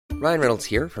Ryan Reynolds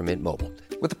here from Mint Mobile.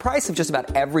 With the price of just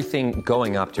about everything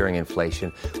going up during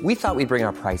inflation, we thought we'd bring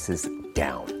our prices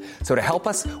down. So to help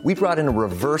us, we brought in a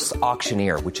reverse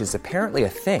auctioneer, which is apparently a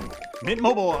thing. Mint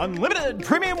Mobile Unlimited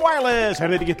Premium Wireless. How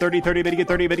to get 30, 30, bit to get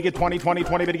 30, bit to get 20, 20,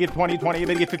 20, bit to get 20, 20,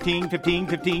 bit to get 15, 15,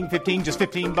 15, 15, just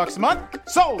 $15 a month?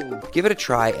 Sold! Give it a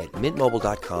try at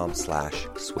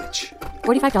mintmobile.com/switch.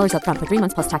 $45 up front for 3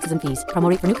 months plus taxes and fees. Promo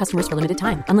rate for new customers for limited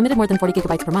time. Unlimited more than 40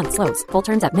 gigabytes per month. Slows full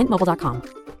terms at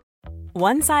mintmobile.com.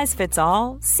 One size fits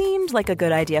all seemed like a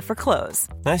good idea for clothes.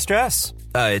 Nice dress.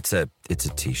 It's a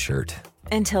t-shirt.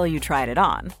 Until you tried it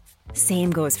on. Same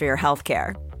goes for your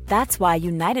healthcare. That's why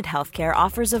United Healthcare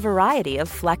offers a variety of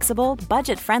flexible,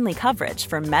 budget-friendly coverage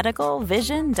for medical,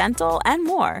 vision, dental, and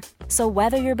more. So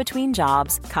whether you're between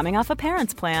jobs, coming off a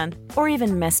parent's plan, or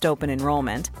even missed open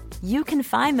enrollment, you can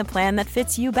find the plan that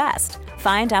fits you best.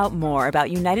 Find out more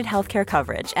about United Healthcare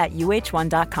coverage at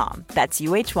uh1.com. That's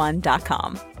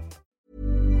uh1.com.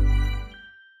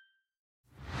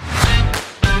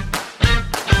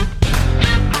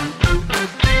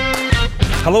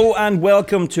 Hello and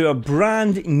welcome to a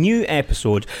brand new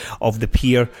episode of the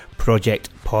Peer Project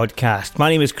podcast. My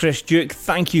name is Chris Duke.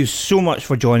 Thank you so much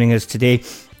for joining us today.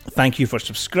 Thank you for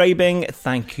subscribing.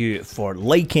 Thank you for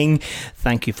liking.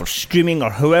 Thank you for streaming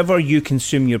or however you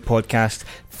consume your podcast.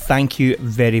 Thank you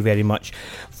very, very much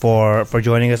for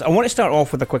joining us. I want to start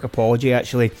off with a quick apology,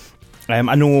 actually.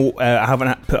 I know I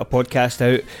haven't put a podcast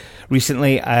out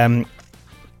recently.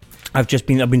 I've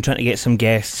been trying to get some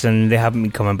guests and they haven't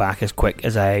been coming back as quick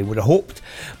as I would have hoped.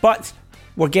 But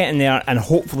we're getting there and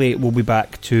hopefully we'll be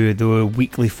back to the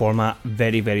weekly format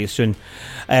very, very soon.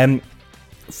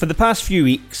 For the past few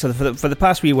weeks, so for the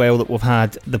past wee while that we've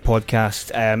had the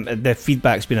podcast, the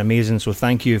feedback's been amazing, so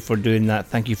thank you for doing that.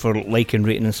 Thank you for liking,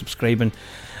 rating and subscribing.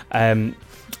 The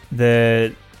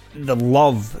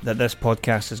love that this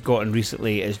podcast has gotten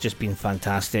recently has just been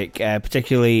fantastic,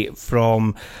 particularly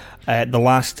from the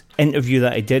last interview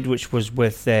that I did, which was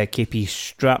with KP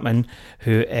Stratman,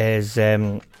 who's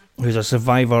a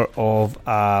survivor of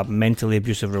a mentally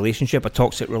abusive relationship, a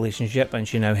toxic relationship, and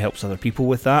she now helps other people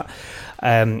with that.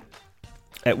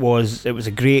 It was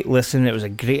a great listen. It was a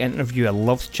great interview. I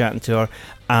loved chatting to her,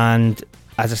 and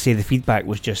as I say, the feedback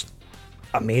was just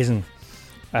amazing.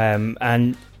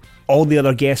 And all the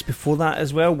other guests before that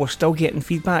as well, we're still getting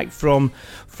feedback from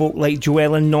folk like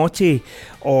Joellen Naughty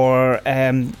or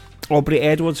Aubrey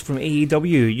Edwards from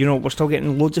AEW. You know, we're still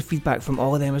getting loads of feedback from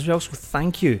all of them as well, so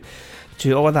thank you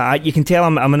to all of that. You can tell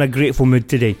I'm in a grateful mood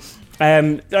today.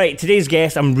 Right, today's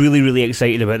guest, I'm really, really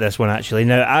excited about this one, actually.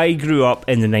 Now, I grew up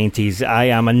in the 90s. I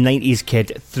am a 90s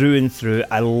kid through and through.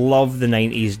 I love the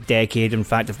 90s decade. In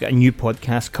fact, I've got a new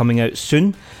podcast coming out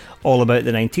soon, all about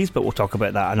the 90s, but we'll talk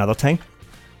about that another time.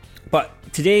 But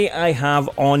today I have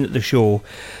on the show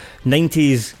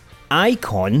 90s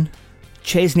icon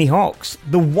Chesney Hawkes,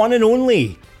 the one and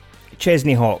only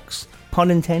Chesney Hawkes, pun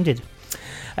intended.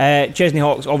 Chesney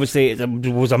Hawkes obviously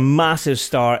was a massive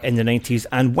star in the 90s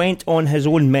and went on his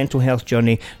own mental health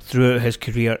journey throughout his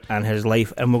career and his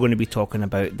life, and we're going to be talking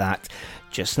about that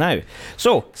just now.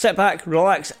 So sit back,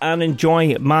 relax and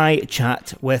enjoy my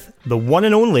chat with the one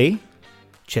and only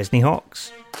Chesney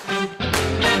Hawkes.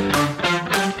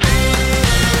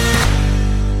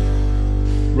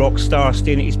 Rock star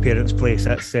staying at his parents' place.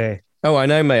 That's Oh, I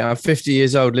know, mate. I'm 50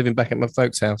 years old, living back at my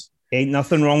folks' house. Ain't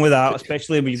nothing wrong with that,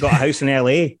 especially when you've got a house in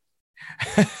LA.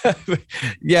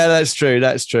 Yeah, that's true.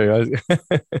 That's true.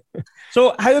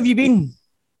 So, how have you been?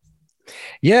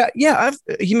 Yeah.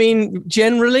 You mean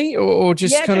generally, or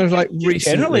just recently?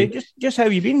 Generally, just how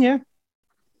have you been? Yeah.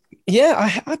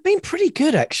 Yeah, I've been pretty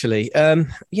good actually.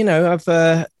 You know, I've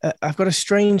got a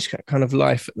strange kind of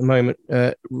life at the moment,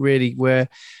 really, where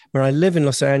I live in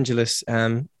Los Angeles,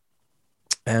 and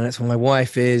that's where my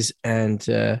wife is,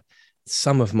 and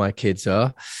some of my kids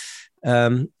are,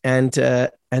 and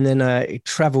then I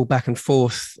travel back and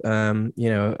forth, you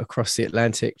know, across the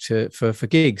Atlantic for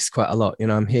gigs quite a lot. You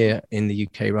know, I'm here in the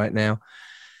UK right now,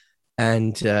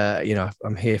 and you know,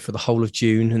 I'm here for the whole of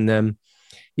June, and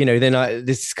you know, then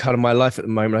this is kind of my life at the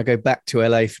moment. I go back to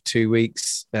LA for 2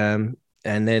 weeks, and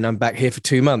then I'm back here for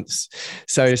 2 months.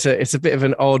 So it's a bit of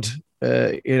an odd,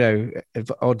 you know,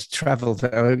 odd travel.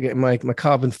 My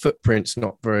carbon footprint's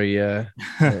not very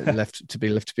left to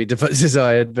be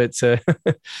desired. But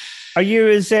are you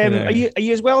as are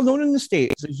you as well known in the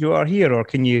States as you are here, or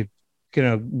can you kind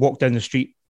of walk down the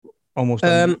street almost?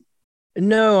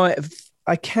 No,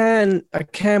 I can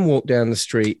walk down the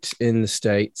street in the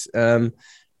States.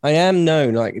 I am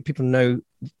known, like people know.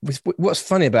 What's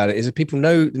funny about it is that people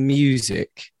know the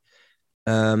music,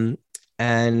 and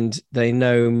they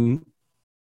know,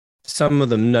 some of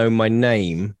them know my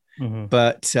name,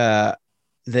 but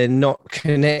they're not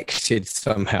connected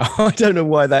somehow. I don't know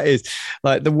why that is.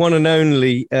 Like the one and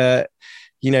only,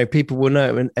 people will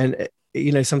know. And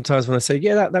sometimes when I say,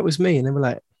 yeah, that was me, and they were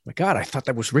like, my God, I thought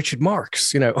that was Richard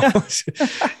Marx,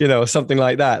 or something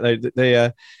like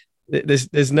that.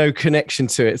 There's no connection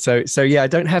to it. So yeah, I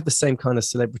don't have the same kind of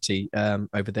celebrity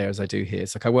over there as I do here.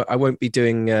 It's like I won't be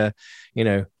doing,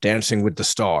 Dancing with the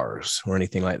Stars or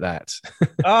anything like that.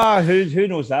 Who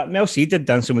knows that? Mel C did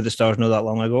Dancing with the Stars not that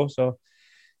long ago, so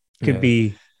could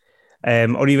be,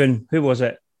 or even who was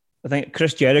it? I think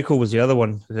Chris Jericho was the other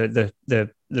one,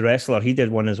 the wrestler. He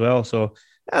did one as well. So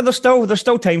there's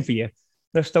still time for you.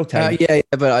 There's still time.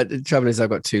 But the trouble is I've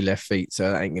got 2 left feet, so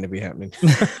that ain't going to be happening.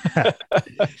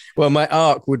 Well, my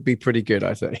arc would be pretty good,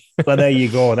 I think. Well, there you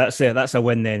go. That's a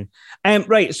win then.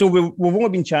 Right, so we've only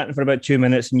been chatting for about 2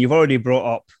 minutes, and you've already brought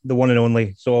up the one and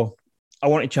only. So I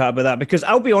want to chat about that because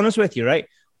I'll be honest with you, right?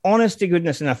 Honest to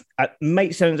goodness, and it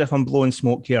might sound as if I'm blowing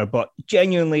smoke here, but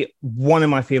genuinely one of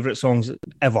my favourite songs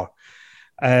ever.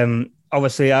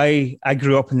 Obviously, I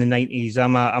grew up in the 90s.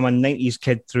 I'm a 90s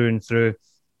kid through and through.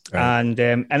 Right. And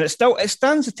it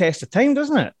stands the test of time,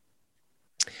 doesn't it?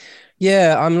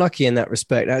 Yeah, I'm lucky in that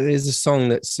respect. It is a song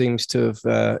that seems to have,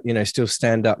 still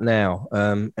stand up now.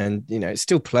 And it's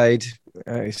still played.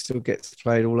 It still gets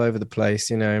played all over the place,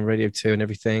 in Radio 2 and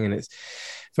everything. And it's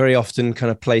very often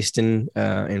kind of placed in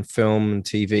film and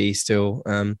TV still.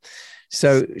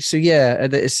 So yeah,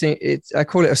 I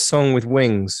call it a song with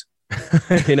wings.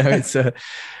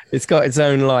 It's got its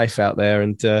own life out there,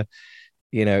 and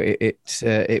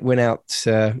it went out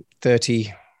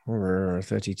 30 or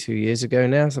 32 years ago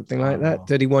now, something like that.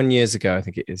 31 years ago, I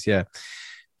think it is. Yeah.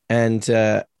 And,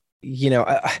 I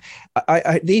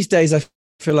these days, I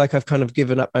feel like I've kind of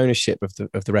given up ownership of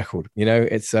the record.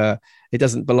 It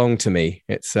doesn't belong to me.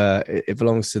 It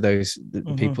belongs to those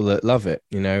people that love it,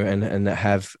 and that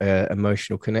have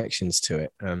emotional connections to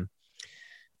it.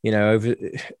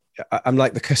 I'm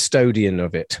like the custodian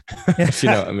of it, if you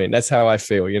know what I mean. That's how I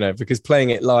feel, because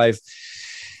playing it live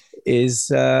is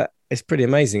it's pretty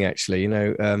amazing, actually,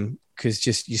 because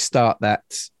just you start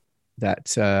that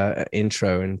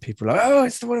intro and people are like, oh,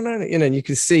 it's the one and only, and you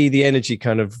can see the energy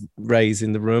kind of raise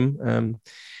in the room.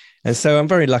 And so I'm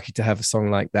very lucky to have a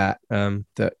song like that,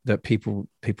 that people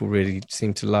really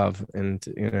seem to love. And,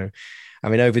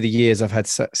 over the years, I've had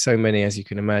so many, as you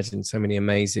can imagine, so many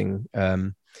amazing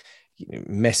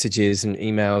messages and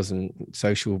emails and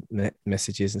social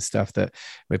messages and stuff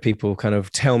where people kind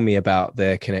of tell me about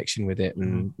their connection with it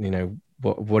and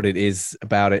what it is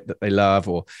about it that they love,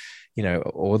 or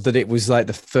that it was like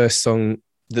the first song,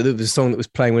 the song that was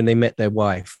playing when they met their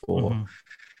wife,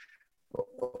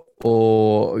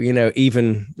 or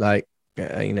even like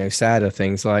sadder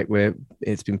things like where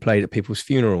it's been played at people's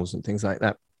funerals and things like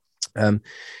that.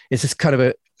 It's just kind of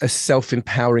a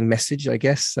self-empowering message, I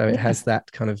guess. So it has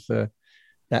that kind of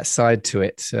that side to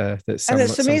it. And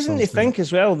it's amazing to think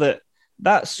as well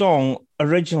that song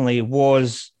originally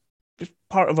was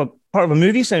part of a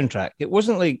movie soundtrack. It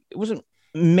wasn't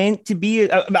meant to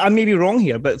be. I may be wrong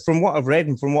here, but from what I've read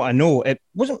and from what I know, it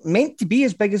wasn't meant to be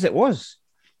as big as it was.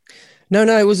 No,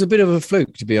 it was a bit of a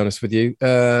fluke, to be honest with you.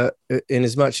 In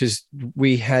as much as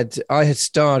I had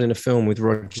starred in a film with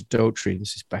Roger Daltrey.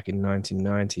 This is back in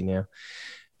 1990 now.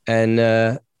 And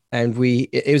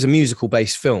it was a musical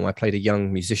based film. I played a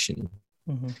young musician,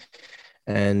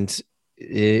 and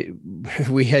we'd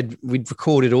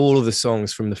recorded all of the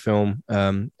songs from the film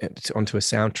onto a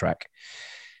soundtrack.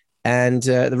 And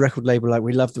the record label, like,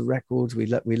 we love the records, we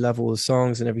love all the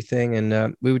songs and everything.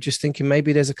 And we were just thinking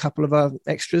maybe there's a couple of other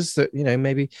extras that,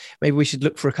 maybe we should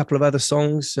look for a couple of other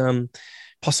songs,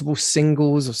 possible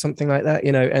singles or something like that,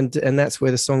 and that's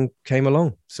where the song came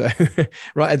along. So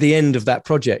right at the end of that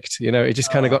project, it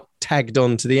just kind of got tagged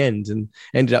on to the end and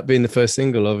ended up being the first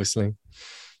single, obviously.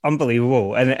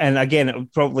 Unbelievable. And again, it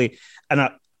would probably, and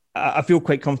I feel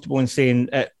quite comfortable in saying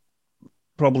it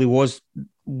probably was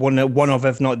one of,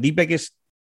 if not the biggest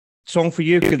song for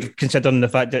you, considering the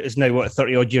fact that it's now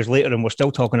 30 odd years later and we're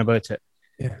still talking about it.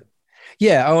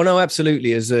 Yeah. Oh no,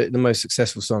 absolutely. Is the most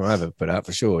successful song I ever put out,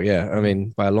 for sure. Yeah. I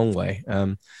mean, by a long way.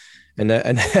 And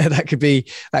that could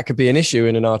be an issue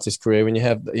in an artist's career when you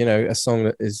have, a song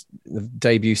that is the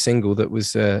debut single that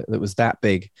was that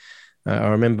big. I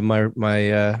remember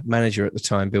my manager at the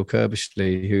time, Bill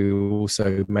Kerbishley, who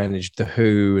also managed The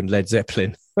Who and Led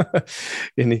Zeppelin.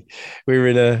 We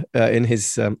were in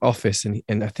his office,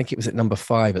 and I think it was at number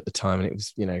 5 at the time, and it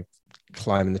was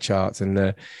climbing the charts.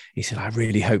 And he said, "I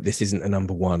really hope this isn't a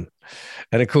number 1."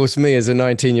 And of course, me as a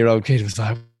 19-year-old kid was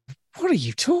like, "What are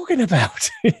you talking about?"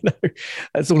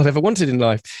 That's all I've ever wanted in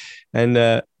life. And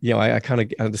I kind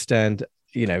of understand,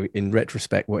 in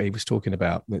retrospect, what he was talking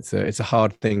about. It's a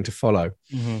hard thing to follow.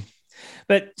 Mm-hmm.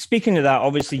 But speaking of that,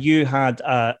 obviously you had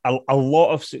a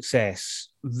lot of success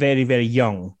very, very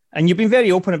young. And you've been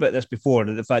very open about this before,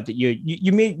 the fact that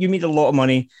you made a lot of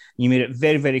money, you made it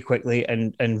very, very quickly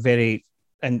and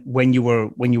when you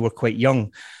were quite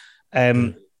young.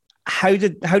 How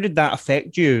did that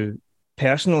affect you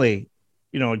personally?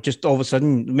 Just all of a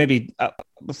sudden, maybe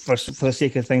for the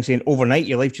sake of things, saying overnight,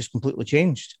 your life just completely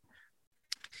changed.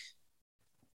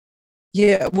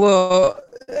 Yeah, well,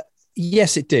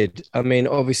 yes, it did. I mean,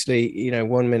 obviously,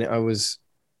 1 minute I was,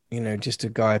 just a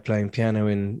guy playing piano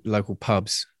in local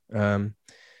pubs,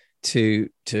 to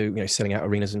selling out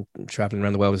arenas and traveling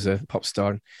around the world as a pop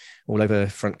star, and all over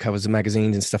front covers of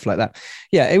magazines and stuff like that.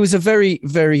 Yeah, it was a very,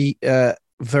 very,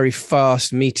 very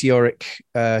fast, meteoric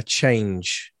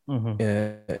change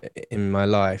in my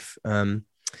life.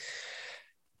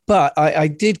 But I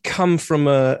did come from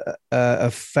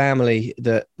a family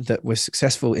that was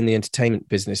successful in the entertainment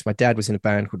business. My dad was in a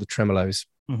band called the Tremolos.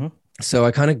 Mm-hmm. So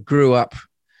I kind of grew up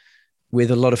with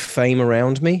a lot of fame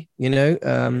around me,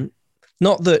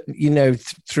 not that,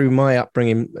 through my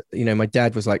upbringing, my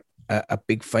dad was like a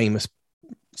big famous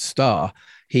star.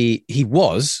 He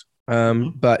was,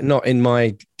 but not in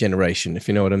my generation, if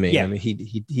you know what I mean. Yeah. I mean,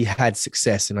 he had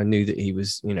success and I knew that he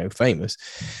was, famous.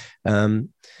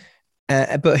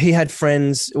 But he had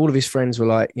friends. All of his friends were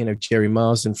like, Jerry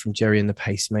Marsden from Jerry and the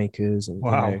Pacemakers, and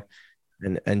wow.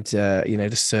 And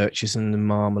the Searchers and the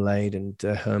Marmalade and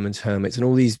Herman's Hermits and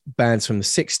all these bands from the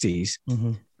 60s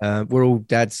were all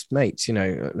dad's mates.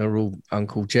 They're all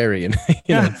Uncle Jerry, and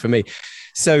for me.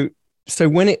 So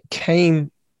when it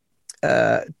came,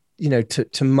 to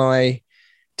my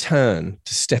turn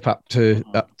to step up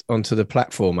onto the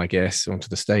platform, I guess, onto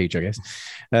the stage, I guess,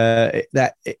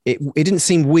 that it didn't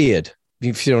seem weird.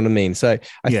 If you know what I mean. So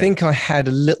I think I had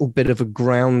a little bit of a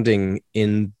grounding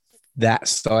in that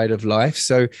side of life.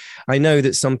 So I know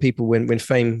that some people, when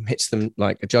fame hits them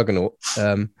like a juggernaut,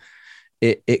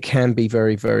 it can be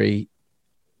very, very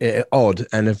odd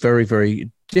and a very,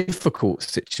 very difficult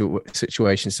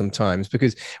situation sometimes,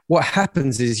 because what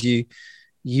happens is you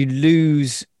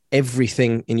lose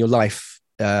everything in your life,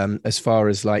 as far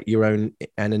as like your own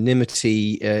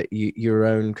anonymity, your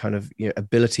own kind of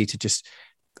ability to just,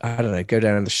 I don't know, go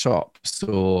down in the shops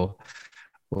or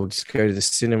just go to the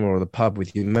cinema or the pub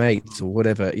with your mates or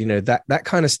whatever, that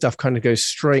kind of stuff kind of goes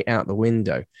straight out the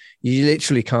window. You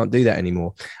literally can't do that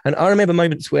anymore. And I remember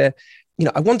moments where,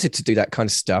 I wanted to do that kind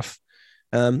of stuff,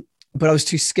 but I was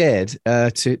too scared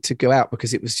to go out,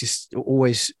 because it was just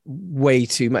always way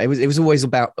too much. It was always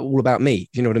all about me.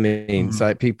 You know what I mean? Mm-hmm. So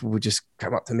like, people would just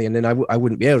come up to me, and then I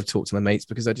wouldn't be able to talk to my mates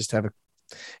because I just have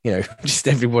just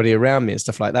everybody around me and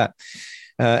stuff like that.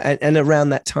 And around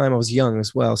that time I was young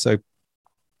as well. So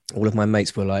all of my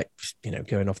mates were like,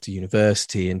 going off to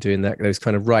university and doing those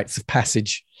kind of rites of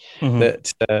passage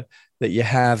that you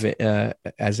have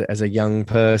as a young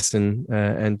person.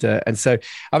 And so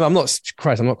I'm not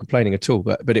complaining at all,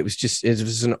 but it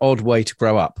was an odd way to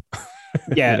grow up.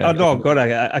 Yeah. Oh God,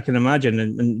 I can imagine.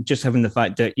 And just having the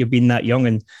fact that you've been that young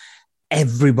and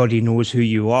everybody knows who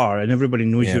you are and everybody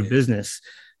knows your business.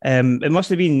 It must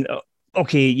have been,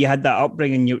 okay, you had that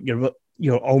upbringing,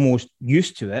 you're almost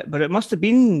used to it, but it must have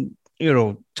been,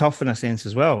 tough in a sense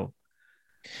as well.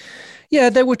 Yeah,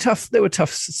 there were tough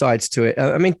sides to it.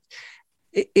 I mean,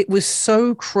 it was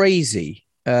so crazy,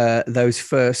 those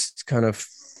first kind of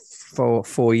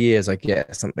 4 years, I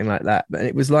guess, something like that. But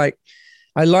it was like,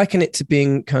 I liken it to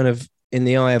being kind of in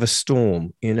the eye of a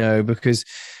storm, because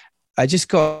I just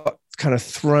got kind of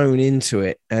thrown into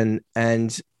it, and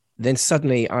then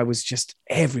suddenly I was just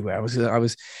everywhere. I was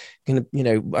going to,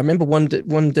 I remember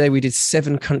one day we did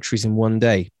 7 countries in one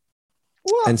day.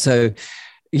 What? And so,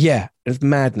 yeah, it was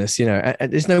madness, and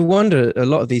there's no wonder a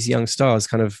lot of these young stars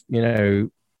kind of,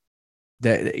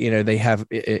 they have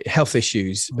health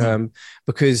issues,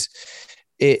 because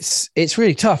it's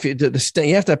really tough. You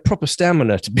have to have proper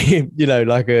stamina to be,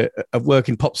 like a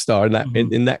working pop star in that,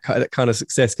 in that kind of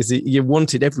success, because you're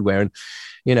wanted everywhere. And,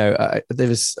 there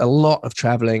was a lot of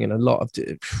traveling and a lot of,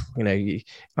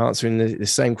 answering the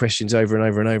same questions over and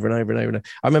over and over and over and over.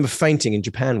 I remember fainting in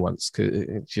Japan once, because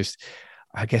it just,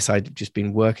 I guess I'd just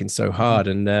been working so hard,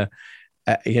 and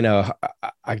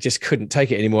I just couldn't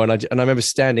take it anymore. And I remember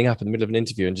standing up in the middle of an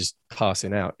interview and just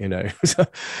passing out, So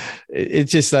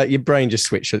it's just like your brain just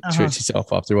switches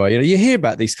itself after a while. You hear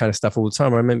about these kind of stuff all the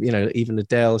time. I remember, even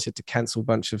Adele, she had to cancel a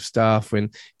bunch of stuff when,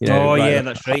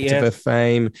 that's right. Yeah. Her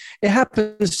fame. It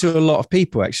happens to a lot of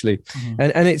people, actually.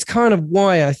 And it's kind of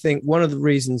why I think one of the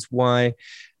reasons why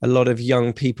a lot of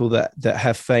young people that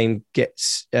have fame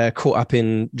gets caught up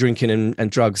in drinking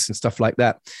and drugs and stuff like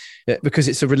that, because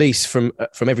it's a release from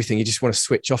everything. You just want to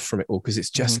switch off from it all because it's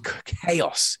just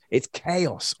chaos. It's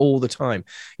chaos all the time,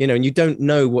 and you don't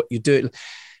know what you do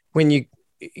when you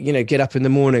get up in the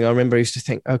morning. I remember I used to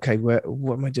think, okay, what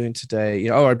am I doing today?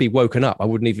 I'd be woken up. I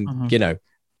wouldn't even,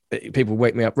 people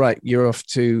wake me up. Right, you're off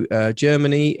to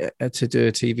Germany to do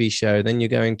a TV show. Then you're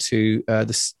going to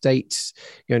the States.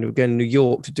 You're going to New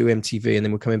York to do MTV, and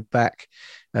then we're coming back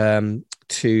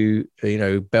to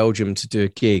Belgium to do a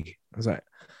gig. I was like,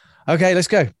 okay, let's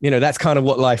go. That's kind of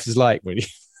what life is like when you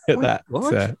at that.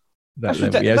 That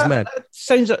level. Yeah, it was mad. That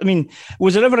sounds. I mean,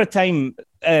 was there ever a time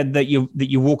that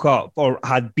you woke up or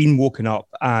had been woken up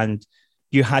and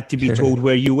you had to be told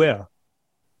where you were?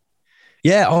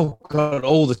 Yeah. Oh God,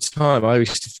 all the time. I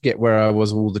used to forget where I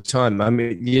was all the time. I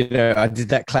mean, I did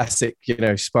that classic,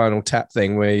 Spinal Tap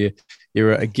thing where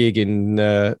you're at a gig in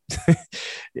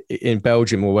in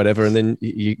Belgium or whatever, and then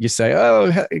you say,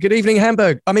 "Oh, good evening,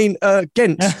 Hamburg." I mean,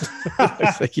 Ghent.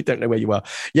 It's like you don't know where you are.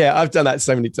 Yeah, I've done that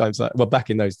so many times.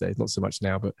 Back in those days, not so much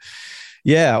now, but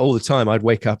yeah, all the time. I'd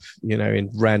wake up, in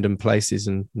random places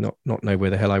and not know where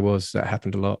the hell I was. That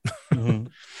happened a lot. Mm-hmm.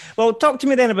 Well, talk to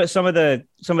me then about some of the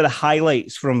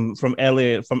highlights from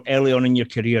early on in your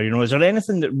career. Is there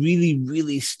anything that really,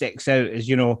 really sticks out? As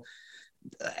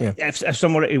if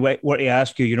someone were to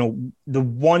ask you, the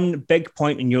one big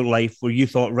point in your life where you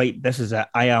thought, right, this is it,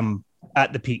 I am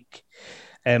at the peak.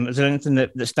 Is there anything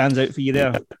that stands out for you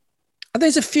there?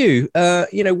 There's a few.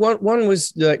 One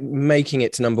was like making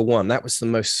it to number one. That was the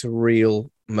most surreal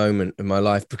moment of my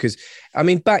life because,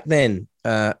 back then,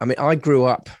 I grew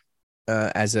up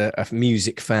as a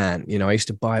music fan. I used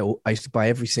to buy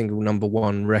every single number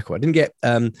one record. I didn't get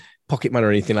pocket money or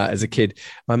anything like that as a kid.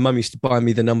 My mum used to buy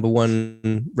me the number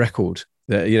one record.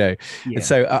 And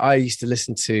so I used to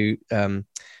listen to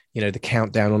the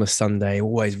Countdown on a Sunday.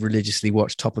 Always religiously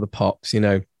watch Top of the Pops.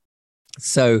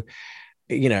 So.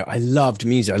 I loved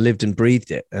music. I lived and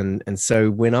breathed it. And so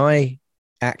when I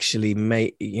actually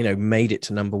made it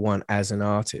to number one as an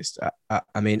artist,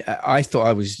 I thought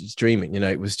I was dreaming,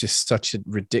 it was just such a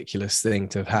ridiculous thing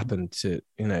to have happened to,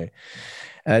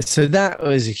 so that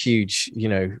was a huge,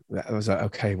 I was like,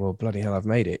 okay, well, bloody hell, I've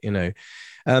made it,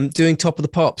 doing Top of the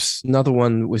Pops. Another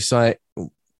one was like,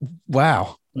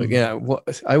 wow.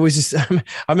 What I was just, I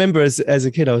remember as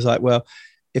a kid, I was like, well,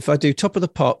 if I do Top of the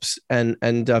Pops and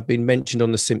I've been mentioned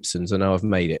on The Simpsons, I know I've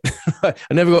made it. I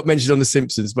never got mentioned on The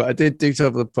Simpsons, but I did do Top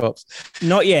of the Pops.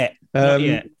 Not yet. Not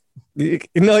yet.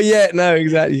 Not yet. No,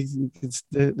 exactly.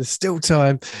 There's still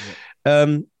time.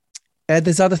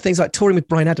 There's other things like touring with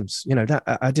Bryan Adams.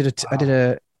 I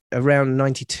did around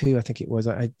 92, I think it was.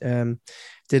 I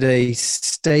did a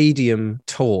stadium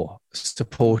tour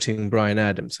supporting Bryan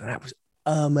Adams, and that was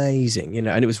amazing.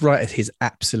 And it was right at his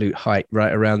absolute height,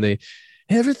 right around the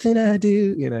everything I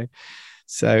do,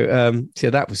 So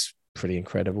that was pretty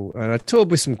incredible. And I toured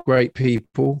with some great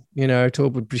people, I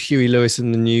toured with Huey Lewis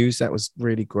and the News. That was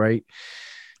really great.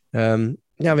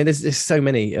 There's so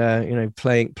many,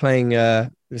 playing,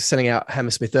 selling out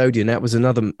Hammersmith Odeon. That was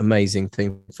another amazing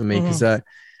thing for me because,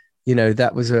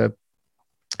 that was a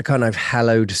kind of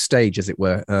hallowed stage, as it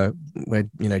were, where,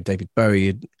 David Bowie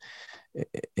had,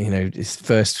 his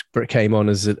first came on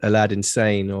as Aladdin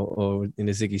Sane or in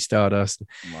a Ziggy Stardust.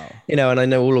 Wow. And I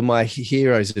know all of my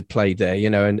heroes had played there,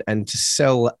 and to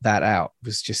sell that out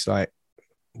was just like,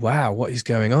 wow, what is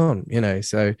going on?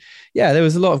 So yeah, there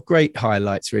was a lot of great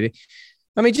highlights really.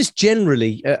 Just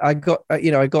generally, I got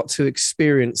to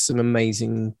experience some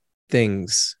amazing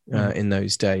things in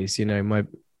those days.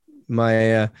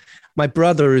 My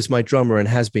brother is my drummer and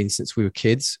has been since we were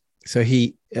kids. So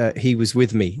he was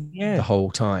with me the whole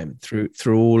time through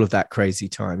all of that crazy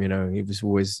time. He was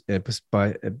always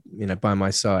by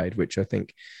my side, which I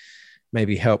think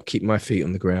maybe helped keep my feet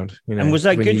on the ground. And was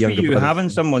that good for you having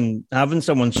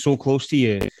someone so close to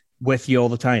you with you all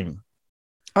the time?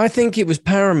 I think it was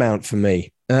paramount for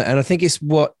me, and I think it's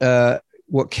what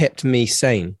kept me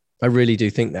sane. I really do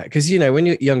think that because, when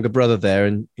you're younger brother there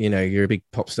and, you're a big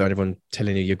pop star and everyone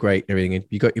telling you you're great and everything, and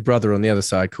you got your brother on the other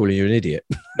side calling you an idiot.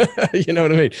 You know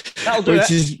what I mean? That'll do.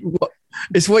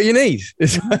 It's what you need.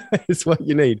 It's what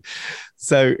you need.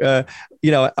 So,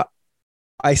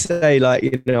 I say I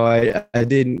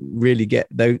didn't really get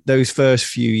those first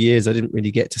few years. I didn't really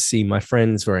get to see my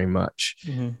friends very much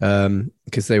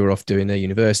because they were off doing their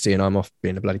university and I'm off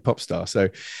being a bloody pop star. So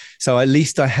at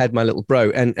least I had my little bro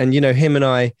and him and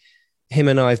I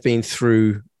have been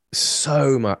through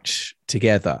so much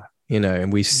together,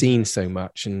 and we've seen so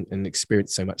much and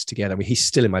experienced so much together. He's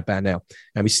still in my band now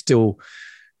and we still,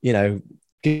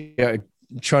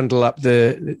 trundle up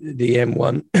the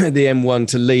M1 the M1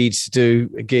 to Leeds to do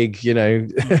a gig, you know,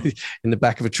 in the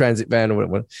back of a transit van or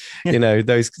whatever. You know,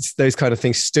 those kind of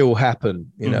things still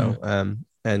happen, you know.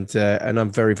 And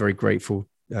I'm very, very grateful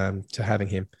to having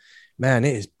him. Man,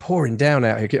 it is pouring down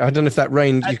out here. I don't know if that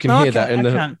rain, you can hear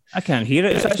that. I can't hear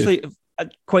it. It's actually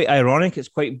quite ironic. It's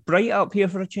quite bright up here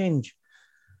for a change.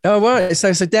 Oh, right.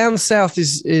 So down south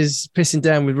is pissing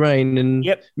down with rain and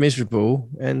miserable,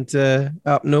 and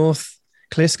up north,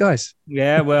 clear skies.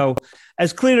 Yeah, well,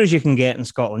 as clear as you can get in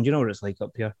Scotland. You know what it's like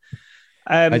up here.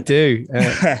 I do.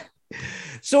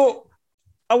 So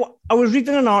I was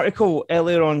reading an article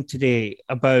earlier on today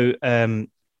about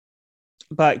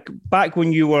back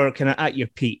when you were kind of at your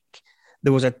peak.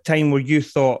 There was a time where you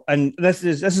thought, and this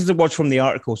is the words from the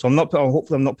article, so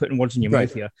hopefully I'm not putting words in your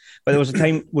mouth here, but there was a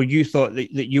time where you thought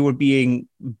that you were being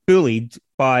bullied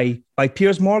by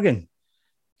Piers Morgan.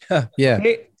 Yeah.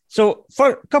 Okay? So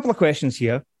for a couple of questions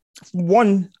here.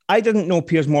 One, I didn't know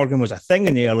Piers Morgan was a thing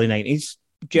in the early 90s,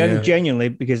 genuinely,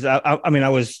 because I mean, I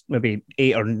was maybe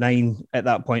 8 or 9 at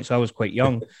that point, so I was quite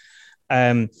young.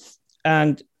 And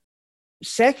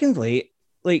secondly,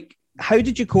 like, how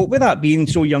did you cope with that, being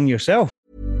so young yourself?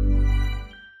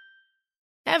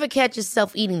 Ever catch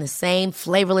yourself eating the same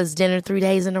flavorless dinner 3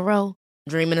 days in a row?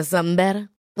 Dreaming of something better?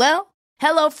 Well,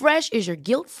 HelloFresh is your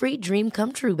guilt-free dream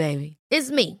come true, baby.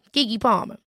 It's me, Keke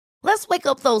Palmer. Let's wake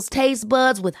up those taste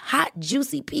buds with hot,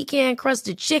 juicy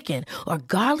pecan-crusted chicken or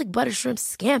garlic butter shrimp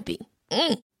scampi.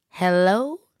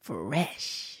 Hello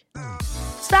Fresh.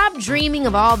 Stop dreaming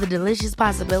of all the delicious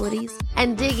possibilities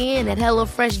and dig in at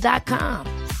HelloFresh.com.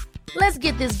 Let's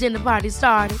get this dinner party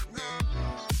started.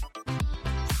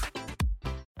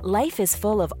 Life is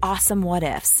full of awesome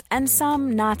what-ifs, and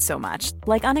some not so much,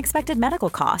 like unexpected medical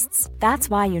costs. That's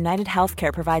why United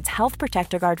Healthcare provides Health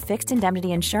Protector Guard fixed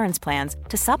indemnity insurance plans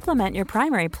to supplement your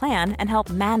primary plan and help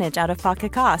manage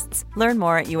out-of-pocket costs. Learn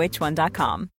more at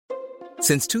UH1.com.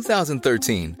 Since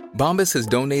 2013, Bombas has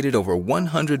donated over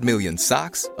 100 million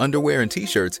socks, underwear, and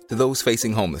T-shirts to those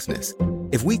facing homelessness.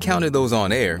 If we counted those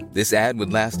on air, this ad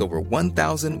would last over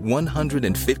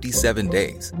 1,157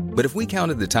 days. But if we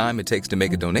counted the time it takes to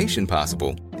make a donation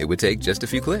possible, it would take just a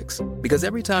few clicks. Because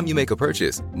every time you make a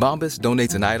purchase, Bombas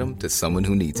donates an item to someone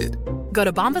who needs it. Go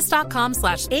to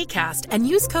bombas.com/ACAST and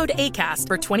use code ACAST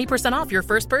for 20% off your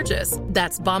first purchase.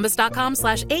 That's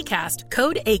bombas.com/ACAST,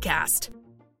 code ACAST.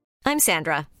 I'm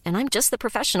Sandra, and I'm just the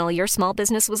professional your small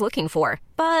business was looking for.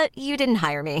 But you didn't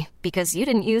hire me because you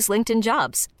didn't use LinkedIn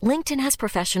Jobs. LinkedIn has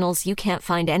professionals you can't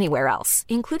find anywhere else,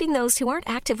 including those who aren't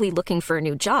actively looking for a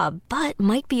new job, but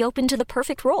might be open to the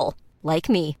perfect role, like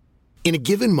me. In a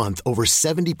given month, over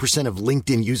 70% of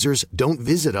LinkedIn users don't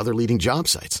visit other leading job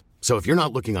sites. So if you're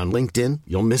not looking on LinkedIn,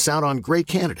 you'll miss out on great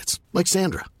candidates, like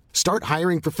Sandra. Start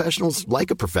hiring professionals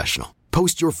like a professional.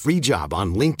 Post your free job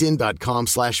on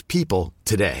linkedin.com/people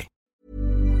today.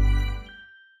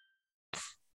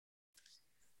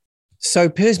 So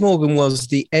Piers Morgan was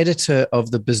the editor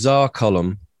of the Bazaar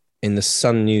column in the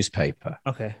Sun newspaper.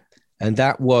 Okay. And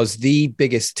that was the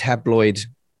biggest tabloid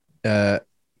kind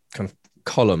of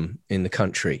column in the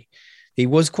country. He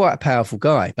was quite a powerful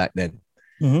guy back then.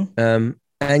 Mm-hmm.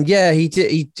 And yeah, he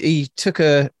took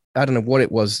I don't know what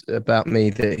it was about me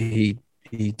that he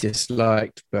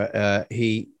disliked, but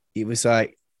he was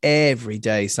like every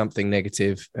day something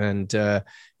negative, and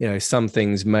some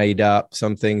things made up,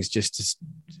 some things just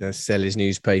to sell his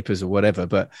newspapers or whatever.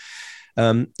 But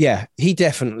he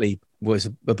definitely was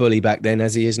a bully back then,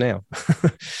 as he is now.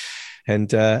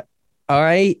 And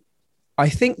I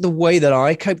think the way that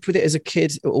I coped with it as a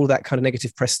kid, all that kind of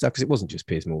negative press stuff, because it wasn't just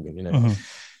Piers Morgan, Mm-hmm.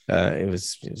 It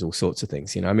was all sorts of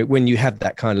things, I mean, when you have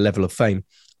that kind of level of fame,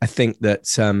 I think that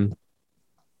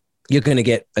you're going to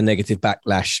get a negative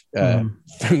backlash from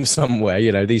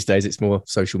somewhere. These days it's more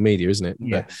social media, isn't it?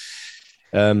 Yeah.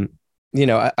 But,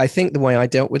 I think the way I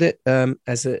dealt with it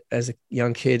as a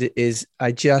young kid is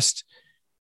I just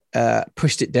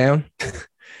pushed it down,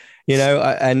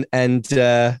 and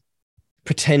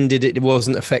pretended it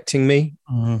wasn't affecting me.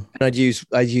 Mm-hmm. And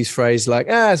I'd use phrase like,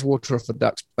 it's water off a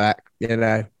duck's back,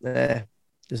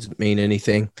 doesn't mean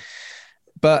anything.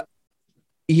 But,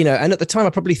 and at the time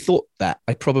I probably thought that.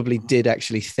 I probably did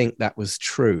actually think that was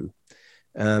true.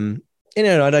 And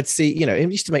I'd see,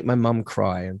 it used to make my mum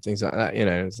cry and things like that,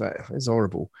 it's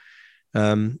horrible.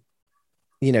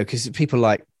 Because people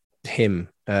like him,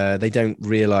 they don't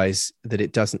realize that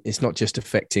it's not just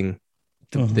affecting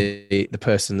the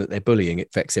person that they're bullying, it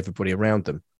affects everybody around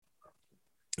them,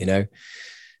 and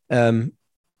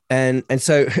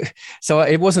so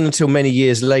it wasn't until many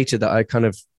years later that I kind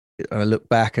of look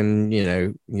back and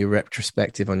your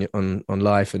retrospective on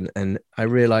life, and I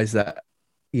realized that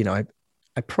I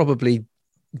probably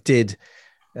did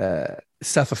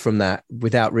suffer from that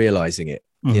without realizing it,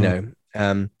 and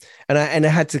I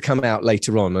had to come out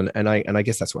later on, and I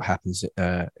guess that's what happens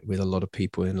with a lot of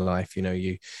people in life.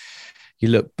 You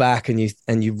look back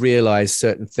and you realize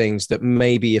certain things that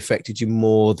maybe affected you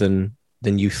more than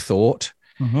you thought.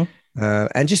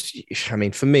 And just, I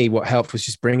mean, for me, what helped was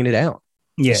just bringing it out.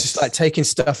 Yes. It's just like taking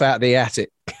stuff out of the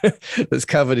attic that's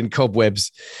covered in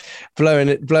cobwebs, blowing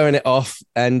it off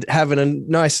and having a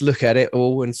nice look at it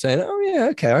all and saying, oh yeah,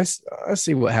 okay, I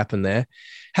see what happened there.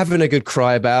 Having a good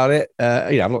cry about it.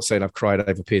 I'm not saying I've cried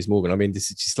over Piers Morgan. I mean, this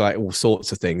is just like all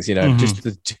sorts of things, just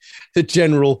the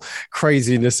general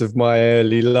craziness of my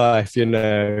early life,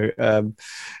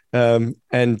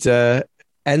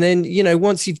 and then,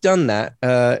 once you've done that,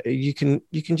 you can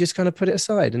just kind of put it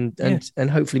aside and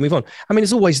hopefully move on. I mean,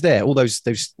 it's always there, all those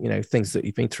things that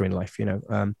you've been through in life,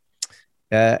 and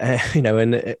I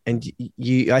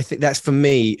think that's for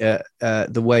me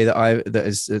the way that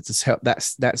has helped.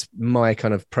 That's my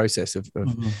kind of process of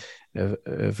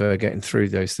getting through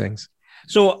those things.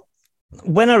 So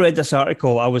when I read this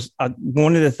article,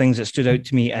 one of the things that stood out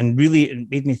to me and really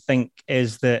it made me think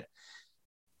is that,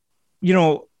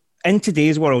 in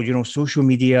today's world, social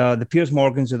media, the Piers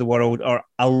Morgans of the world are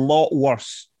a lot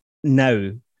worse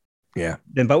now. Yeah.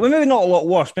 But maybe not a lot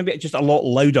worse, maybe just a lot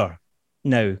louder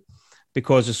now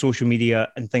because of social media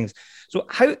and things. So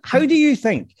how do you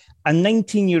think a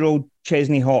 19-year-old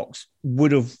Chesney Hawkes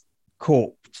would have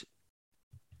coped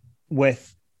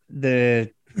with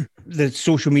the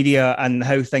social media and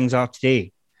how things are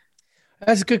today?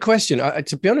 That's a good question.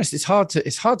 To be honest, it's hard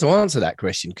to answer that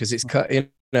question because it's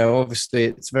obviously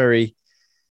it's very,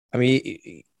 I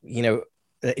mean,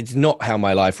 it's not how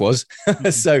my life was.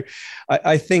 So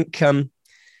I think it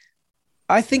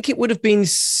would have been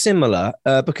similar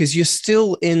because you're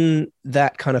still in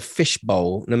that kind of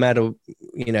fishbowl, no matter,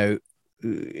 even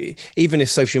if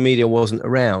social media wasn't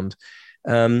around.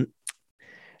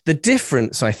 The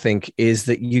difference, I think, is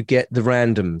that you get the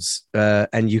randoms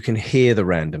and you can hear the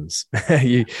randoms.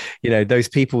 Those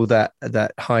people that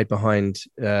hide behind,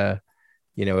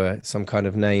 some kind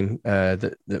of name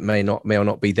that may or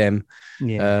not be them,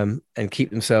 and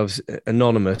keep themselves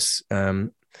anonymous.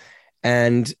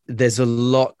 And there's a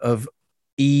lot of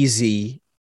easy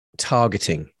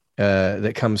targeting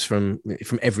that comes from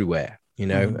everywhere. I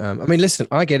mean, listen,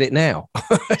 I get it now.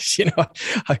 I see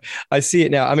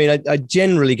it now. I mean, I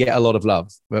generally get a lot of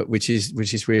love, which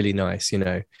is really nice,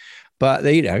 but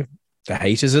the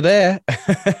haters are there.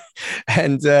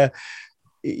 And,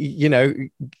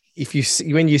 if you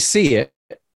see, when you see it,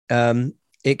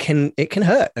 it can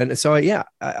hurt. And so, I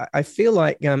feel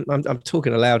like I'm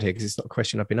talking aloud here because it's not a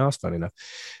question I've been asked, funny enough.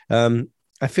 I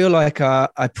feel like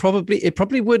it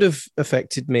probably would have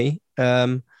affected me,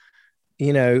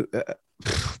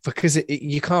 because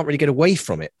you can't really get away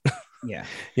from it. Yeah.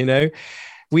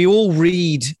 We all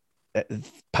read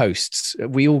posts.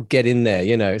 We all get in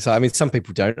there, So, I mean, some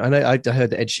people don't. I know I heard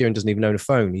that Ed Sheeran doesn't even own a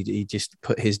phone. He just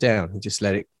put his down and just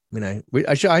let it, I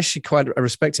actually quite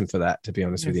respect him for that, to be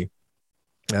honest with you.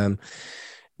 But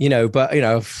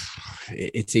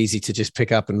it's easy to just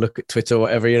pick up and look at Twitter or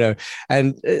whatever,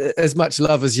 and as much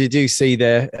love as you do see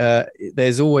there,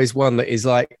 there's always one that is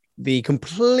like the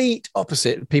complete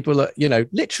opposite. People that,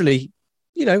 literally,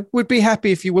 would be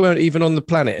happy if you weren't even on the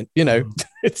planet.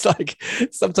 It's like,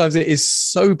 sometimes it is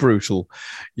so brutal.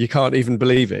 You can't even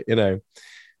believe it,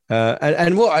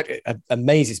 and what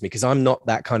amazes me, because I'm not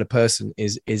that kind of person,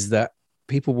 is that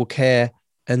people will care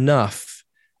enough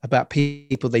about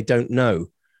people they don't know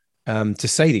to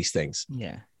say these things.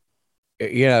 Yeah.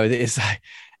 It's like,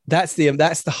 that's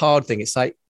the hard thing. It's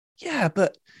like, yeah,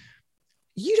 but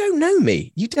you don't know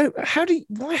me. You don't, how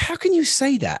can you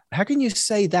say that? How can you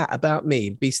say that about me?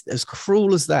 Be as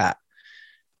cruel as that.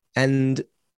 And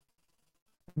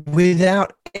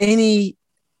without any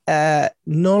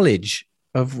knowledge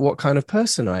of what kind of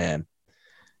person I am,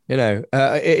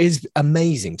 it is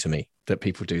amazing to me that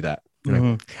people do that.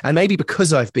 And maybe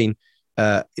because I've been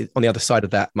on the other side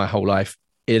of that my whole life,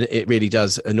 it really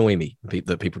does annoy me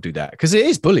that people do that, because it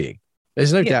is bullying.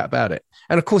 There's no doubt about it.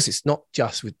 And of course, it's not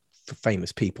just with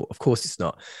famous people. Of course, it's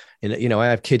not. I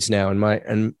have kids now, and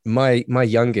my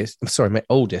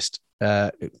oldest,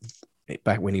 back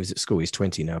when he was at school, he's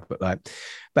 20 now, but like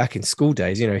back in school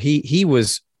days, he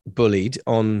was bullied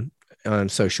on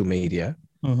social media,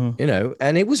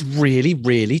 and it was really,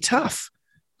 really tough.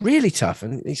 Really tough.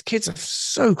 And these kids are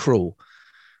so cruel.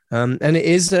 And it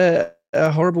is a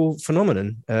horrible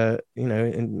phenomenon,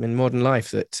 in modern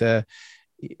life that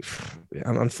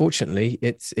unfortunately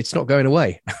it's not going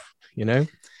away,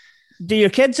 Do your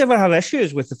kids ever have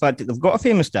issues with the fact that they've got a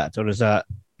famous dad, or is that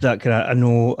kind of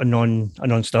a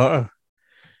non-starter?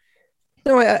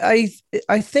 No, I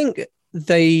think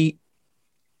they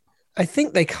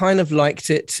kind of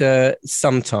liked it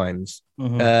sometimes,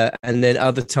 and then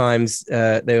other times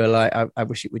they were like, I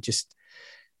wish it would just,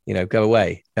 go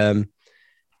away. They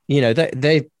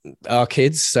are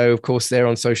kids, so of course they're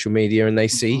on social media and they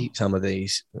see some of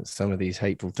these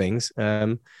hateful things,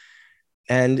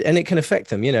 and it can affect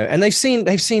them, and they've seen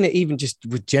it even just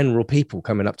with general people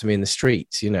coming up to me in the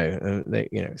streets,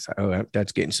 it's like, oh,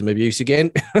 Dad's getting some abuse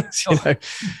again. They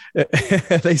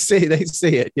see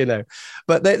it,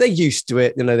 but they're used to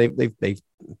it, they've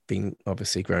been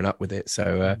obviously grown up with it,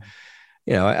 so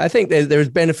I think there's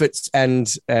benefits and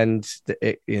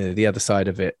the other side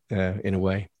of it in a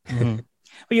way. But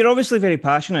you're obviously very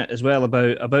passionate as well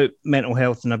about mental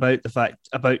health and about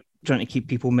trying to keep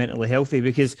people mentally healthy,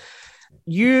 because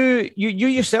you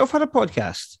yourself had a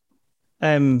podcast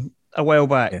a while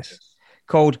back,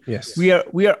 called We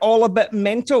Are All a Bit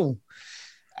Mental.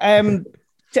 I mean,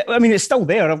 it's still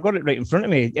there. I've got it right in front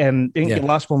of me. I think the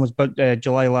last one was about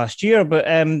July last year. But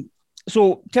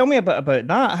so tell me a bit about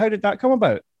that. How did that come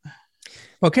about?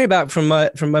 Well, it came about from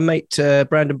my mate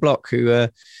Brandon Block, who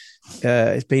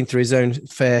has been through his own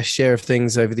fair share of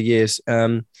things over the years.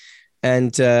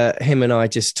 And him and I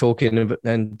just talking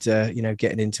and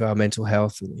getting into our mental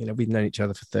health, and we've known each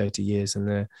other for 30 years,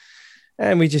 and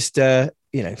we just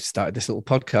started this little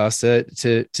podcast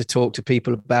to talk to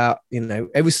people about,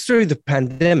 it was through the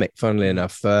pandemic, funnily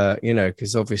enough,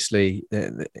 because obviously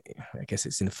I guess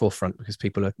it's in the forefront because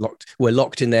people were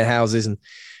locked in their houses and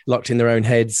locked in their own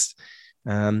heads,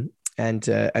 and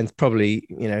probably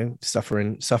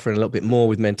suffering a little bit more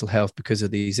with mental health because of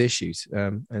these issues,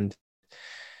 and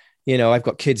I've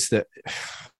got kids that,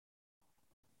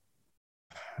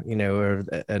 are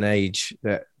at an age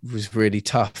that was really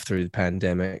tough through the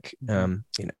pandemic,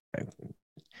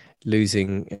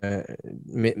 losing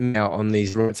out on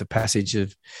these rites of passage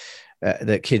of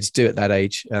that kids do at that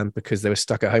age, because they were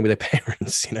stuck at home with their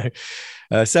parents,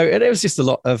 so it was just a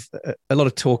lot of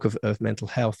talk of mental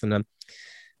health, and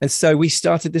so we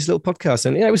started this little podcast,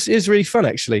 and it was really fun,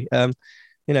 actually.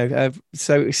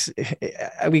 So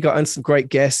we got on some great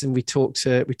guests, and we talked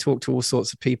to all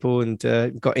sorts of people, and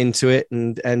got into it,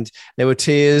 and there were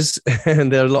tears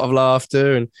and there were a lot of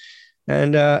laughter,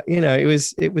 and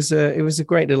it was a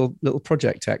great little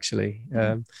project, actually.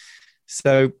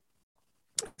 So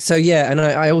yeah, and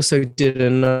I also did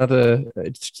another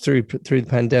through the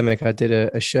pandemic. I did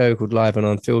a show called Live and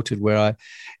Unfiltered, where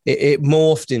it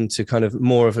morphed into kind of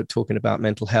more of talking about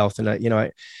mental health, and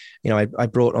I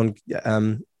brought on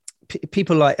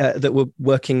people like that were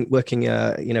working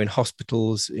in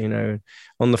hospitals,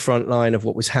 on the front line of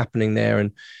what was happening there,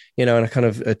 and and I kind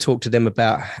of talked to them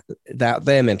about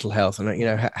their mental health,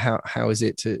 and how is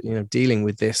it to dealing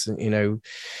with this, so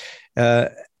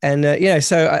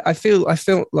I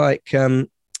feel like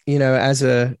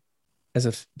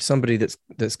as somebody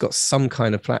that's got some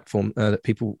kind of platform that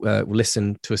people will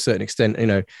listen to a certain extent,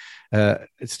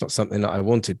 it's not something that I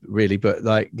wanted really, but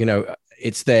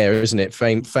it's there, isn't it?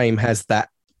 Fame has that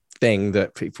thing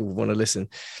that people want to listen,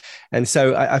 and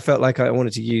so I felt like I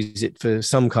wanted to use it for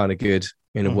some kind of good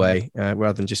in a way,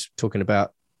 rather than just talking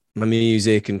about my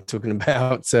music and talking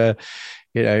about or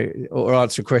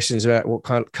answering questions about what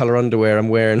kind of color underwear I'm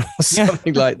wearing or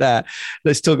something like that.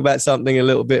 Let's talk about something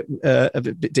a bit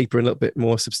deeper and a little bit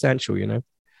more substantial,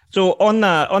 So on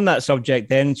that subject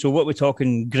then, so what we're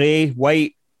talking, grey,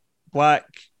 white, black,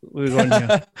 what are we going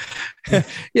here?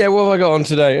 Yeah, what have I got on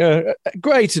today?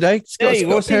 Grey today.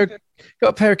 Got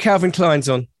a pair of Calvin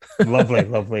Kleins on.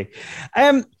 Lovely.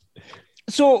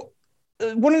 So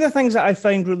one of the things that I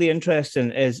find really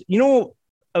interesting is,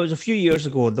 it was a few years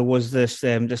ago, there was this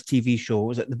TV show.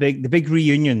 Was it the big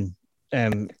reunion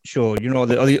show? All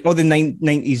the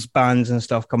 90s bands and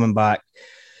stuff coming back,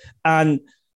 and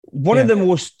one of the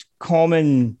most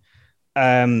common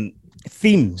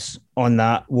themes on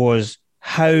that was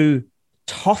how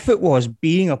tough it was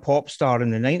being a pop star in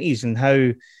the 90s, and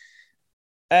how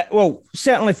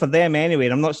certainly for them anyway,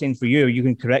 and I'm not saying for you, you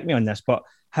can correct me on this, but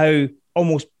how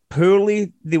almost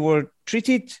poorly they were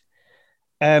treated.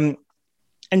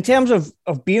 In terms of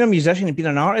being a musician and being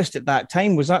an artist at that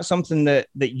time, was that something that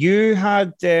you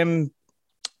had kind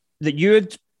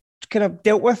of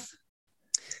dealt with?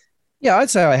 Yeah, I'd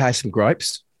say I had some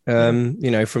gripes, from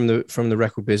the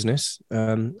record business.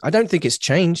 I don't think it's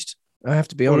changed. I have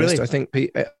to be honest. Really?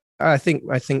 I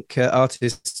think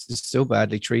artists are still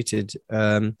badly treated,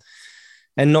 and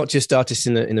not just artists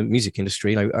in the music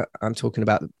industry. I'm talking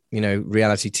about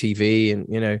reality TV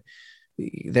and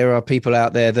there are people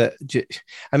out there that,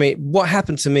 I mean, what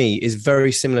happened to me is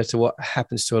very similar to what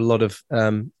happens to a lot of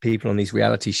people on these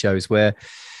reality shows, where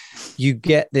you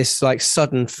get this like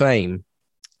sudden fame,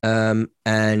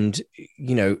 and,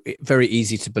 you know, very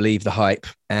easy to believe the hype.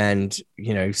 And,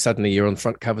 you know, suddenly you're on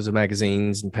front covers of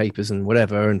magazines and papers and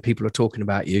whatever, and people are talking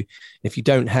about you. If you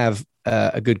don't have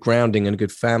a good grounding and a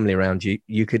good family around you,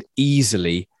 you could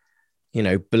easily, you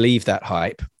know, believe that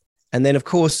hype. And then, of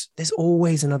course, there's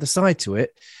always another side to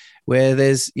it, where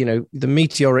there's, you know, the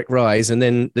meteoric rise and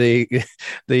then the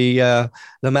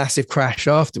massive crash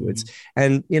afterwards.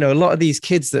 And, you know, a lot of these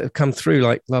kids that have come through,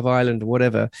 like Love Island or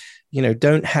whatever, you know,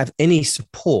 don't have any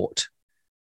support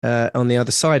on the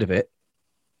other side of it,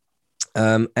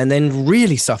 and then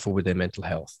really suffer with their mental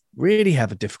health, really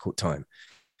have a difficult time,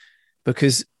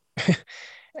 because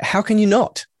how can you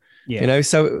not? You know,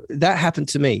 so that happened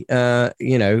to me.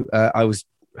 You know, I was,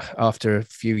 after a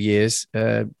few years,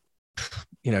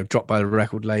 you know, dropped by the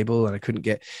record label, and I couldn't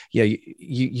get,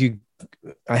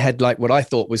 I had like what I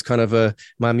thought was kind of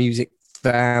my music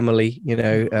family, you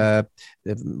know,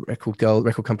 the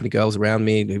record company girls around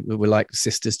me who were like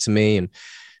sisters to me, and,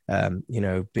 you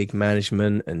know, big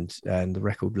management and the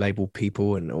record label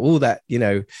people and all that, you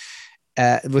know,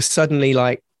 was suddenly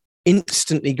like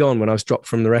instantly gone when I was dropped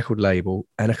from the record label,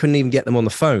 and I couldn't even get them on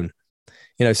the phone.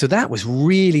 You know, so that was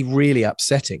really, really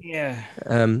upsetting. Yeah.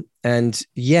 And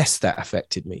yes, that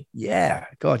affected me. Yeah.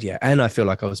 God, yeah. And I feel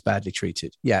like I was badly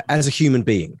treated. Yeah. As a human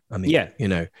being. I mean, you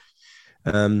know,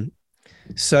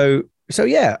 so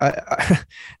yeah,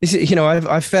 this is, you know,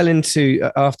 I fell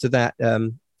into, after that,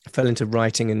 I fell into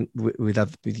writing and with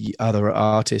other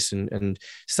artists, and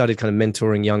started kind of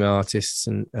mentoring young artists.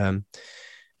 And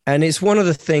it's one of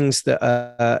the things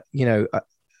that, you know,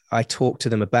 I talk to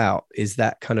them about, is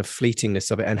that kind of fleetingness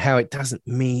of it, and how it doesn't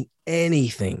mean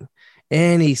anything,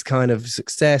 any kind of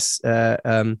success,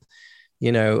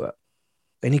 you know,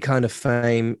 any kind of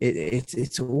fame.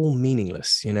 It's all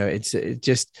meaningless. You know,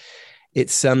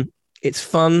 it's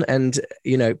fun, and,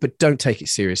 you know, but don't take it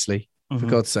seriously, for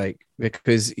God's sake,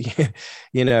 because,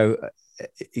 you know,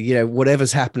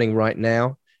 whatever's happening right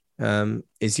now,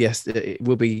 it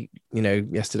will be, you know,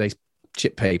 yesterday's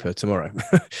chip paper tomorrow.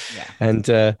 And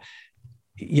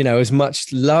you know, as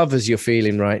much love as you're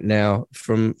feeling right now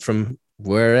from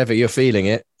wherever you're feeling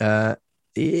it,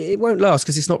 it won't last,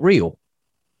 because it's not real,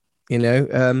 you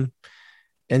know.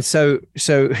 And so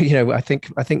you know, I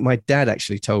think my dad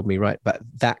actually told me, right, but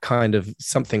that kind of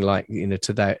something like, you know,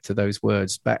 to those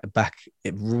words back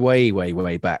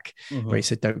way back, where he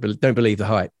said, don't believe the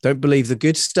hype, don't believe the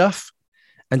good stuff,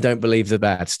 and don't believe the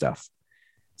bad stuff.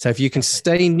 So if you can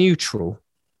stay neutral,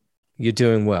 you're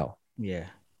doing well. Yeah.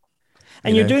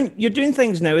 And you're doing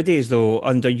things nowadays though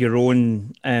under your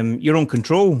own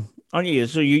control, aren't you?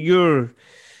 So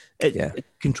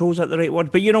control's that the right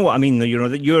word? But you know what I mean, though, you know,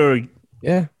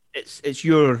 that it's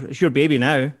your baby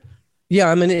now. Yeah,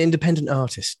 I'm an independent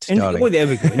artist, darling. Oh, there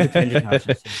we go, independent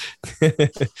artist.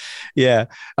 Yeah,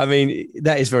 I mean,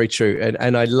 that is very true,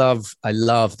 and I love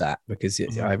that, because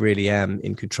I really am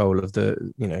in control of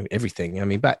you know, everything. I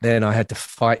mean, back then I had to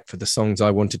fight for the songs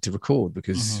I wanted to record,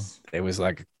 because there was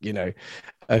like, you know,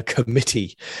 a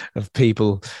committee of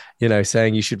people, you know,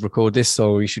 saying you should record this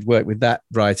song, you should work with that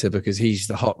writer because he's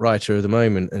the hot writer of the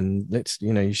moment, and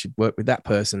you know, you should work with that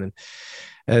person.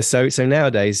 And so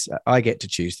nowadays I get to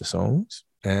choose the songs,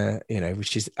 you know,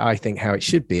 which is, I think, how it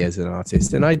should be as an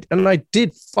artist. And I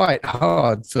did fight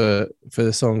hard for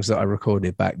the songs that I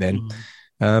recorded back then.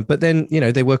 But then, you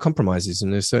know, there were compromises,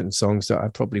 and there's certain songs that I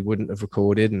probably wouldn't have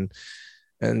recorded,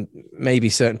 and maybe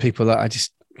certain people that I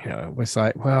just, you know, was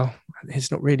like, well,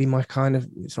 it's not really my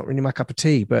cup of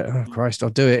tea, but oh Christ, I'll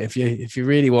do it if you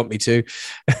really want me to,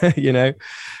 you know.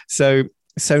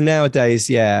 So nowadays,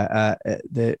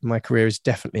 my career is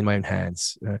definitely in my own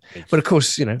hands. But of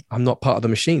course, you know, I'm not part of the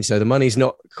machine, so the money's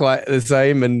not quite the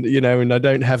same, and you know, and I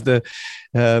don't have the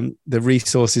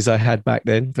resources I had back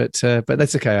then. But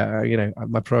that's okay. You know,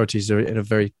 my priorities are in a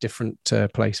very different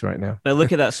place right now. Now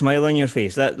look at that smile on your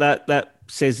face. That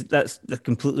says, that's the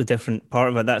completely different part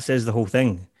of it. That says the whole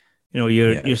thing. You know,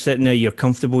 you're sitting there, you're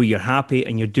comfortable, you're happy,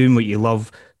 and you're doing what you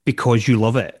love because you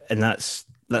love it, and that's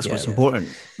what's important.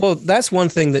 Well, that's one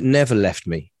thing that never left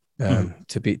me.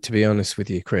 To be honest with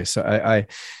you, Chris, I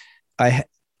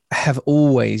have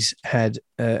always had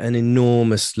an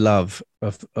enormous love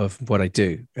of what I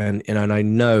do, and I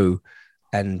know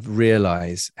and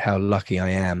realize how lucky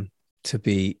I am to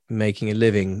be making a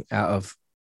living out of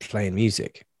playing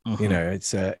music. You know,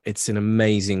 it's an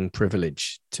amazing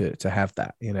privilege to have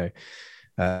that. You know,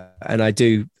 and I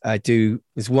do.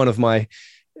 It's one of my,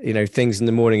 you know, things in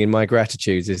the morning in my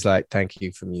gratitudes is like, thank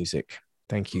you for music.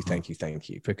 Thank you,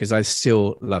 because I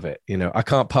still love it. I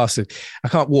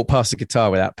can't walk past a guitar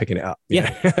without picking it up. You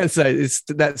know? So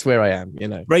that's where I am.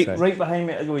 Right behind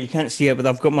me. Well, you can't see it, but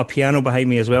I've got my piano behind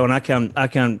me as well, and I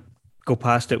can't go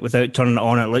past it without turning it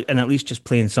on and at least just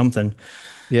playing something.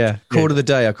 Yeah, chord of the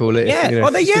day, I call it. Yeah,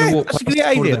 that's a great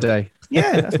idea. Chord of the day.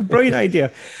 Yeah, that's a brilliant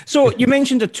idea. So you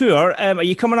mentioned a tour. Are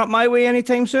you coming up my way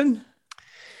anytime soon?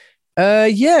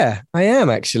 Yeah, I am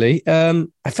actually.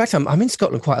 In fact, I'm in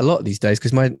Scotland quite a lot these days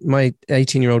because my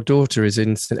 18-year-old daughter is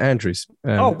in St Andrews.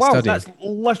 Oh wow, studying. That's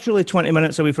literally 20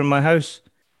 minutes away from my house.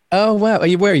 Oh wow,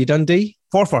 where are you? Dundee?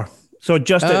 Forfar. So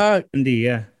just at Dundee,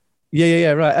 yeah.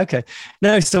 Yeah, right. Okay.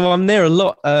 No, so I'm there a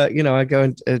lot. I go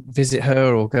and visit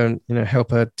her or go and,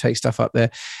 help her take stuff up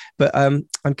there. But I'm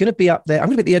going to be up there. I'm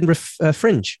going to be at the Edinburgh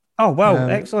Fringe. Oh, wow.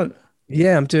 Excellent.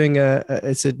 Yeah, I'm doing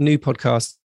it's a new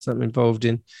podcast that I'm involved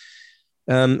in.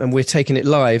 And we're taking it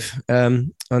live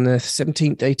on the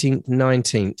 17th, 18th,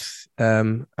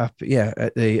 19th up,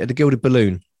 at the Gilded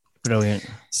Balloon. Brilliant.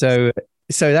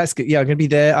 So that's good. Yeah, I'm going to be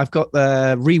there. I've got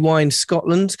the Rewind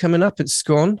Scotland coming up at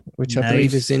Scone, which I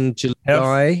believe is in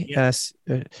July.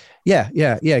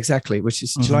 Yeah, exactly. Which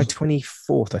is July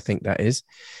 24th, I think that is.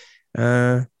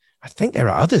 I think there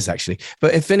are others actually.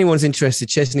 But if anyone's interested,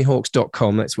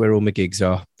 chesneyhawks.com, that's where all my gigs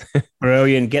are.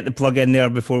 Brilliant. Get the plug in there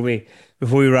before we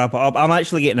wrap it up. I'm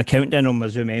actually getting a countdown on my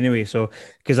Zoom anyway, so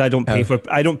because I don't pay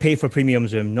for premium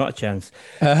Zoom, not a chance.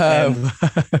 But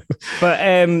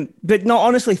no,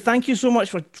 honestly, thank you so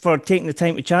much for taking the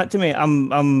time to chat to me.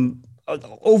 I'm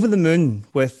over the moon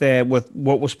with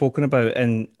what was spoken about,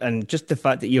 and just the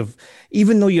fact that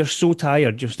even though you're so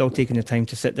tired, you're still taking the time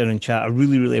to sit there and chat. I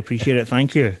really, really appreciate it.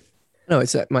 Thank you. No,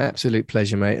 it's my absolute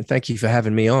pleasure, mate. And thank you for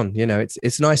having me on.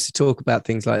 It's nice to talk about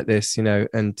things like this,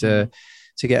 and to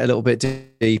get a little bit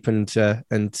deep and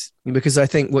because I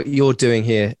think what you're doing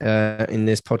here in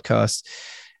this podcast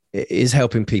is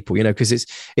helping people, because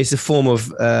it's a form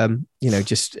of,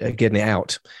 just getting it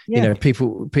out. Yeah.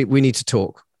 People, we need to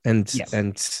talk and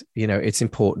it's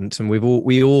important. And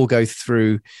we all go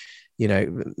through,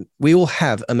 we all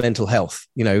have a mental health,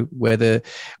 whether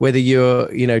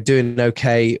you're, doing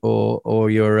okay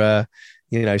or you're,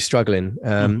 struggling,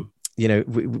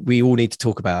 we all need to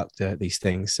talk about these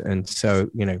things. And so,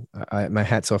 my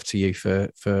hat's off to you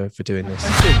for doing this.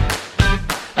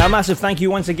 A massive thank you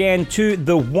once again to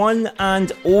the one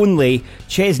and only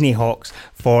Chesney Hawks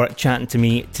for chatting to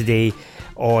me today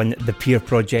on the Peer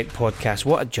Project podcast.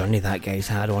 What a journey that guy's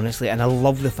had, honestly. And I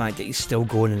love the fact that he's still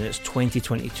going and it's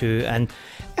 2022. And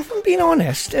if I'm being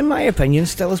honest, in my opinion,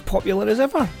 still as popular as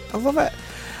ever. I love it.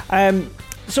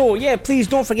 So yeah, please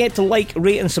don't forget to like,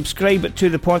 rate and subscribe to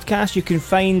the podcast. You can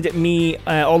find me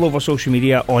all over social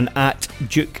media on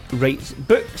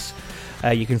 @DukeWritesBooks.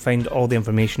 You can find all the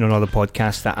information on all the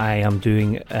podcasts that I am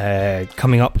doing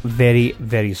coming up very,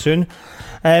 very soon.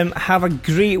 Have a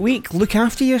great week. Look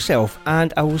after yourself,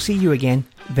 and I will see you again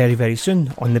very, very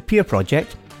soon on the Peer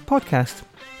Project podcast.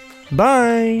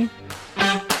 Bye.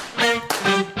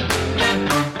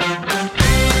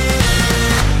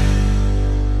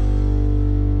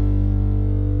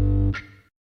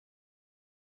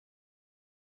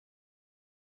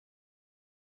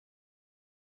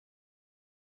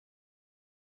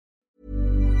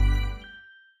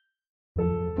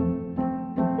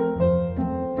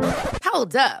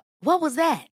 Hold up. What was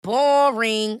that?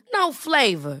 Boring. No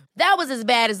flavor. That was as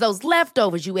bad as those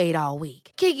leftovers you ate all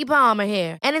week. Keke Palmer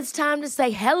here, and it's time to say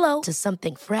hello to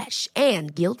something fresh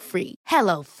and guilt-free.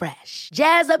 Hello Fresh.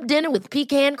 Jazz up dinner with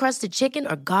pecan-crusted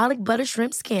chicken or garlic butter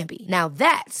shrimp scampi. Now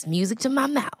that's music to my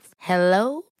mouth.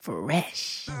 Hello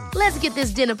Fresh. Let's get this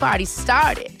dinner party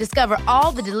started. Discover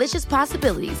all the delicious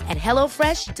possibilities at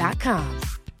hellofresh.com.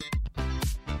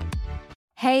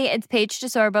 Hey, it's Paige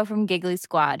DeSorbo from Giggly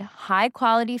Squad. High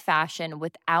quality fashion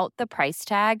without the price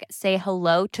tag. Say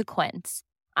hello to Quince.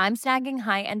 I'm snagging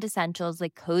high-end essentials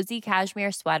like cozy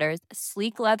cashmere sweaters,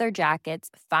 sleek leather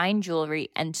jackets, fine jewelry,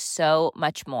 and so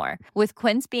much more. With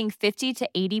Quince being 50 to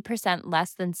 80%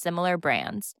 less than similar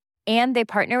brands. And they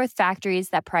partner with factories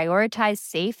that prioritize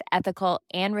safe, ethical,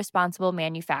 and responsible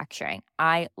manufacturing.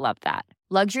 I love that.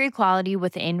 Luxury quality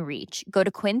within reach. Go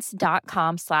to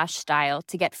quince.com/style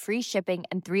to get free shipping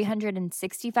and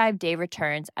 365-day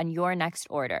returns on your next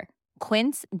order.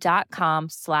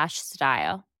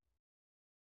 Quince.com/style.